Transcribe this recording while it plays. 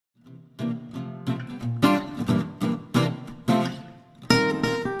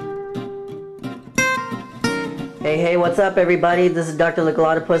Hey, what's up, everybody? This is Dr.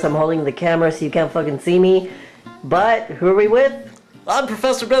 Licolotopus. I'm holding the camera so you can't fucking see me. But, who are we with? I'm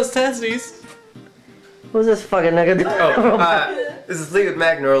Professor Bestestes. Who's this fucking nigga? This is Lee with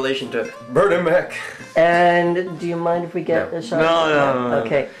Mac, no relation to Bird and Mac. And, do you mind if we get a shot? No.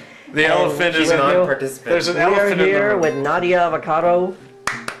 Okay. The elephant is a non-participant. There's an We elephant are in the here room. with Nadia Avocado.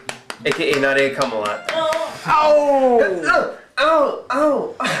 AKA Nadia Kamalot. Ow!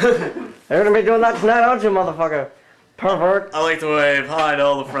 Ow! They're gonna be doing that tonight, aren't you, motherfucker? Pervert. I like to wave hi to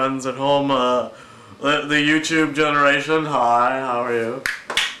all the friends at home, the YouTube generation. Hi, how are you?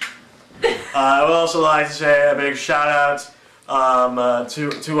 I would also like to say a big shout out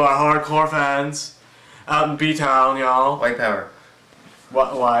to our hardcore fans out in B-Town, y'all. White power.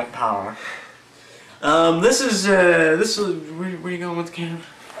 White power. This is where you going with the camera?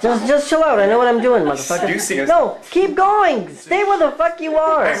 Just chill out. I know what I'm doing, motherfucker. No, keep going. Stay where the fuck you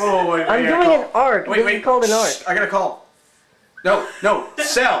are. Hey, wait, I'm doing an arc. Wait. This is called an arc. I got a call. No,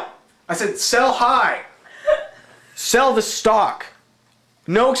 sell. I said sell high. Sell the stock.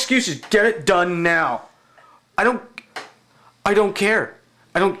 No excuses. Get it done now. I don't care.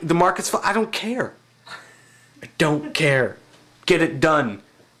 The market's I don't care. I don't care. Get it done.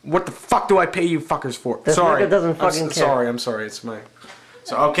 What the fuck do I pay you fuckers for? This sorry. nigga doesn't fucking care. I'm sorry. It's my.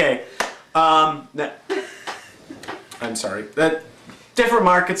 So okay. I'm sorry. Different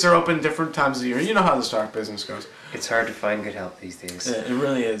markets are open different times of the year. You know how the stock business goes. It's hard to find good help these days. It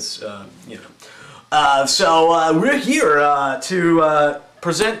really is. So we're here to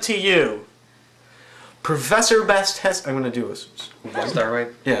present to you Professor Bestestes. I'm gonna do a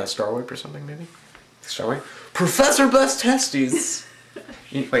Starwipe? Yeah, Starwipe or something maybe. Starwipe. Professor Bestestes.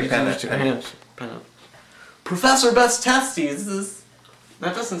 Wait, pen it. Professor Bestestes.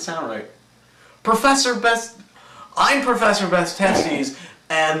 That doesn't sound right. I'm Professor Bestestes,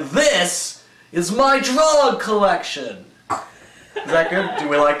 and this is my drug collection. Is that good? Do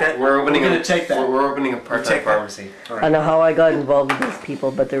we like that? We're gonna take that. We're opening a part-time pharmacy. I know how I got involved with these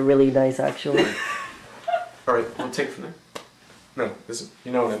people, but they're really nice, actually. All right, we'll take it from there. No, this is,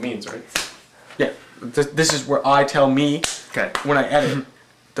 you know what it means, right? Yeah, this is where I tell me when I edit.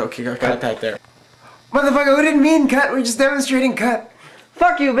 Okay, cut that there. Motherfucker, we didn't mean cut. We're just demonstrating cut.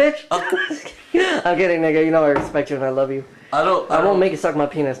 Fuck you, bitch. I'm kidding, nigga. You know I respect you and I love you. I won't make you suck my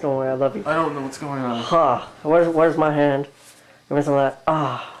penis. Don't worry, I love you. I don't know what's going on. Huh. Where's my hand? Give me some of that.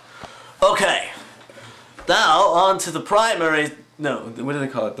 Ah. Okay. Now on to the primary. No, what do they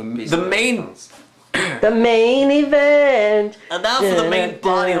call it? The main. The main event. And now for the main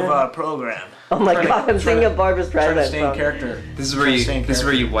body of our program. Oh my god, I'm singing a Barbra Streisand song. Character. This is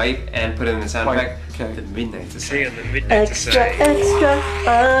where you wipe and put in the sound effect. Okay. The midnight to say. Extra,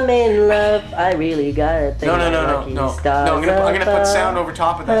 I'm in love. I really got it. No. I'm gonna put sound over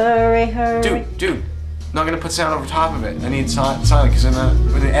top of that. Hurry. Dude. No, I'm gonna put sound over top of it. I need silent because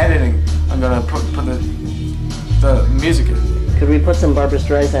with the editing, I'm gonna put the music in. Could we put some Barbra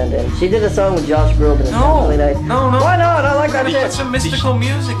Streisand in? She did a song with Josh Groban. It sounded really nice. No. Why not? I like that Put shit. some mystical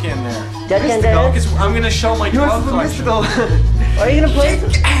music in there. Dead Can Dance? Because I'm gonna show my drug collection. Are you gonna play?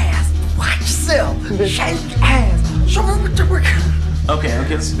 Shake your ass. Watch yourself. Shake your ass. Show me what you're working. Okay,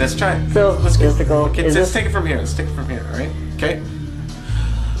 let's try it. So, let's go. mystical. Okay, let's take it from here. Alright? Okay?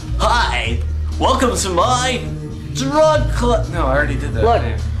 Hi! Welcome to my drug collection. No, I already did that. Look,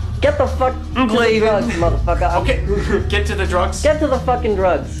 get the fuck to the drugs, motherfucker. Okay, get to the drugs? Get to the fucking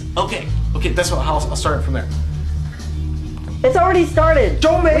drugs. Okay, that's what I'll start it from there. It's already started.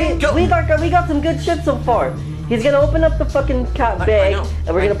 Don't make we got some good shit so far. He's gonna open up the fucking cat bag,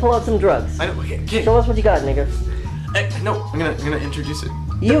 and we're gonna pull out some drugs. I know, okay. Show us what you got, nigga. No, I'm gonna introduce it.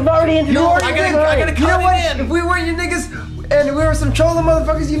 You've already introduced it. I gotta cut it in. If we weren't you niggas and we were some chola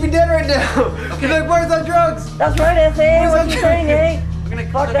motherfuckers, you'd be dead right now. Okay. You'd be like, where's our drugs? That's right, S.A. What you saying, eh? I'm gonna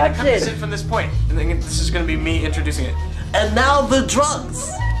Fuck cut that this shit. in from this point, and then this is gonna be me introducing it. And now the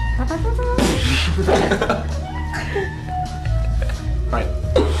drugs. Right.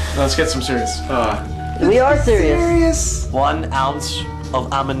 Now let's get some serious. We are serious. 1 ounce of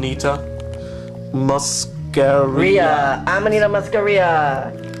Amanita muscaria. Ria. Amanita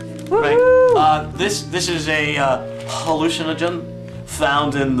muscaria. Right. This is a hallucinogen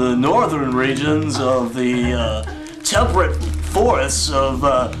found in the northern regions of the temperate forests of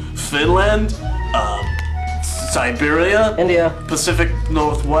Finland, Siberia, India, Pacific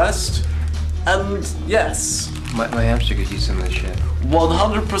Northwest, and yes, My hamster could use some of this shit.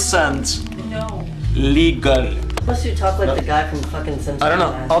 100% legal. Plus you talk like the guy from fucking Simpsons. I don't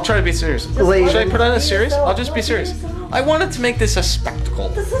know. I'll try to be serious. Should I put on a serious? I'll just be serious. I wanted to make this a spectacle.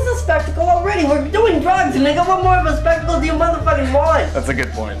 This is a spectacle already. We're doing drugs, nigga. What more of a spectacle do you motherfucking want? That's a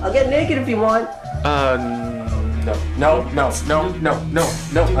good point. I'll get naked if you want. No.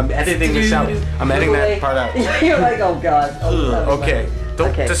 I'm editing this out. I'm editing that part out. You're like, oh god. Okay.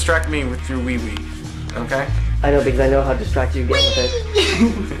 Don't distract me with your wee wee. Okay? I know because I know how distracted you get with it.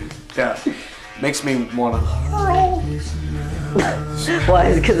 Yeah. Makes me wanna. Why?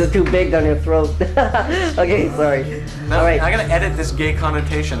 Is it because it's too big down your throat? Okay, sorry. No, All right. I gotta edit this gay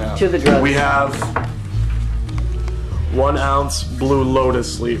connotation out. To the drugs. We have 1 ounce blue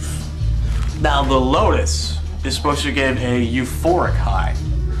lotus leaf. Now the lotus is supposed to give a euphoric high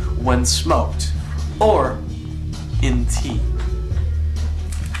when smoked or in tea.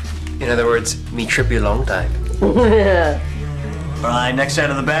 In other words, me trip you a long time. Alright, next out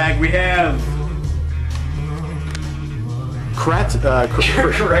of the bag we have Correctum.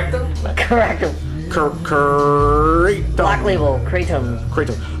 Kratom. Black label. Kratom.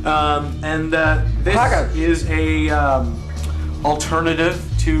 And this is a alternative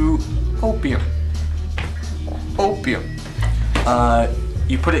to opium.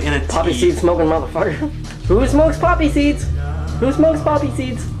 You put it in a tea. Poppy seed smoking motherfucker. Who smokes poppy seeds? Who smokes poppy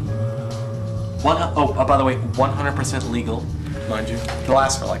seeds? By the way, 100% legal, mind you. It'll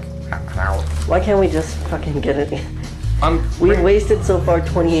last for like half an hour. Why can't we just fucking get it? We've wasted so far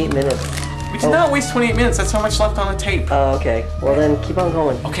 28 minutes. We did not waste 28 minutes. That's how much left on the tape. Oh, okay. Well then, keep on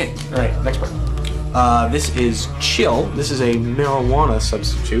going. Okay. All right. Next part. This is chill. This is a marijuana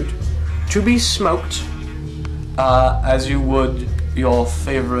substitute to be smoked, as you would your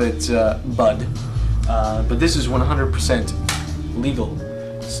favorite bud. But this is 100% legal.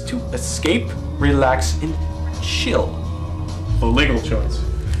 It's to escape, relax, and chill. A legal choice.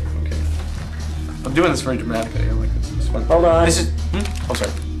 Okay. I'm doing this very dramatically. I like this. It's fun. Hold on. This is. Oh,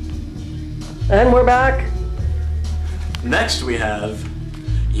 sorry. And we're back. Next we have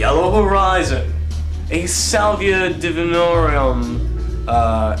Yellow Horizon, a Salvia divinorum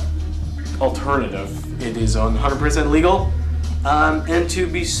alternative. It is 100% legal and to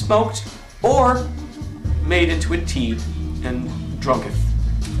be smoked or made into a tea and drunketh.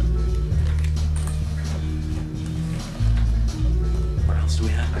 What else do we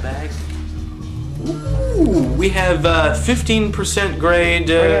have in the bag? Ooh, we have 15% grade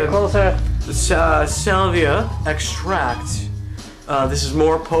Bring it closer. Salvia extract. This is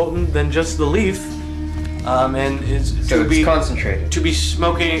more potent than just the leaf, and is So it's concentrated. to be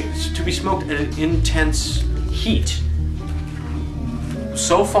smoked at an intense heat.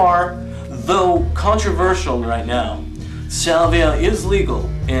 So far, though controversial right now, salvia is legal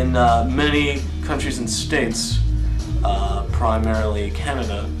in many countries and states, primarily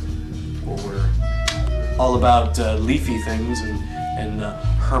Canada, where we're all about leafy things and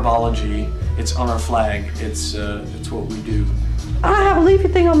herbology. It's on our flag. It's what we do. I have a leafy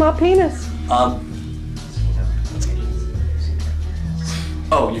thing on my penis.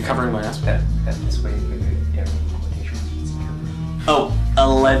 Oh, you're covering my ass? That this way, quotations. Oh,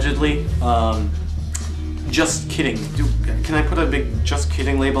 allegedly. Just kidding. Can I put a big "just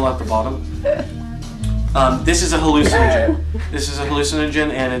kidding" label at the bottom? This is a hallucinogen. This is a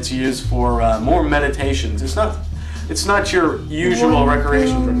hallucinogen, and it's used for more meditations. It's not your usual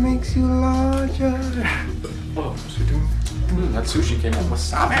recreation. Makes you larger. Whoa, that sushi came out.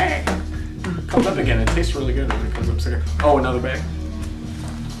 Wasabi! Comes up again. It tastes really good when it comes up second. Oh, another bag.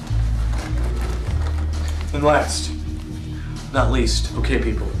 And last, not least, okay,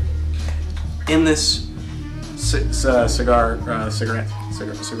 people. In this cigarette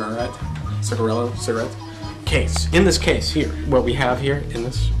case, in this case here, what we have here in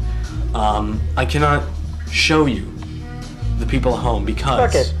this, I cannot show you the people at home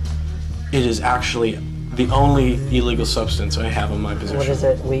because it is actually the only illegal substance I have in my possession. What is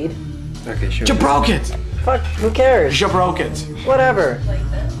it? Weed? Okay, sure. You broke it! Fuck, who cares? You broke it! Whatever.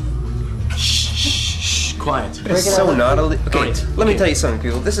 Shh, quiet. It's so not illegal. Okay, Wait, let me tell you something,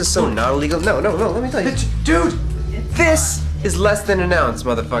 people. This is so not illegal. No, let me tell you. Dude, this is less than an ounce,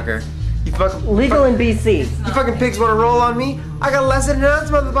 motherfucker. You fucking Legal in BC. You fucking pigs want to roll on me? I got less than an ounce,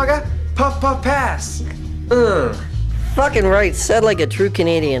 motherfucker. Puff, puff, pass. Fucking right, said like a true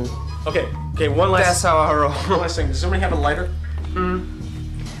Canadian. Okay, one last. That's how I roll. One last thing. Does somebody have a lighter?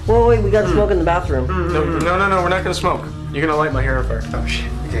 Well, wait, we gotta smoke in the bathroom. No, we're not gonna smoke. You're gonna light my hair on fire. Oh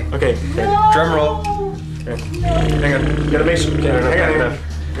shit. Okay. Okay. Drum roll. Okay. Hang on. You gotta make sure. Okay, hang on.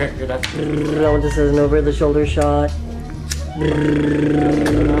 Okay, you're done. No, this is an over-the-shoulder shot. Put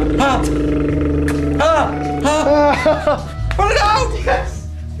it out! Yes!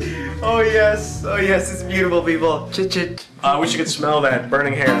 Oh yes, it's beautiful, people. Chit. I wish you could smell that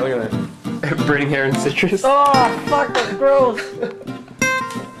burning hair. Look at that. Burning hair and citrus. Oh, fuck, that's gross.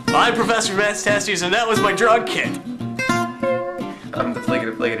 I'm Professor Bestestes, and that was my drug kit. I'm the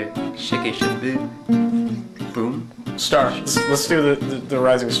fliggity. Shake it, Boom. Star. Let's do the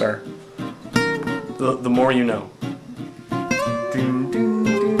rising star. The more you know.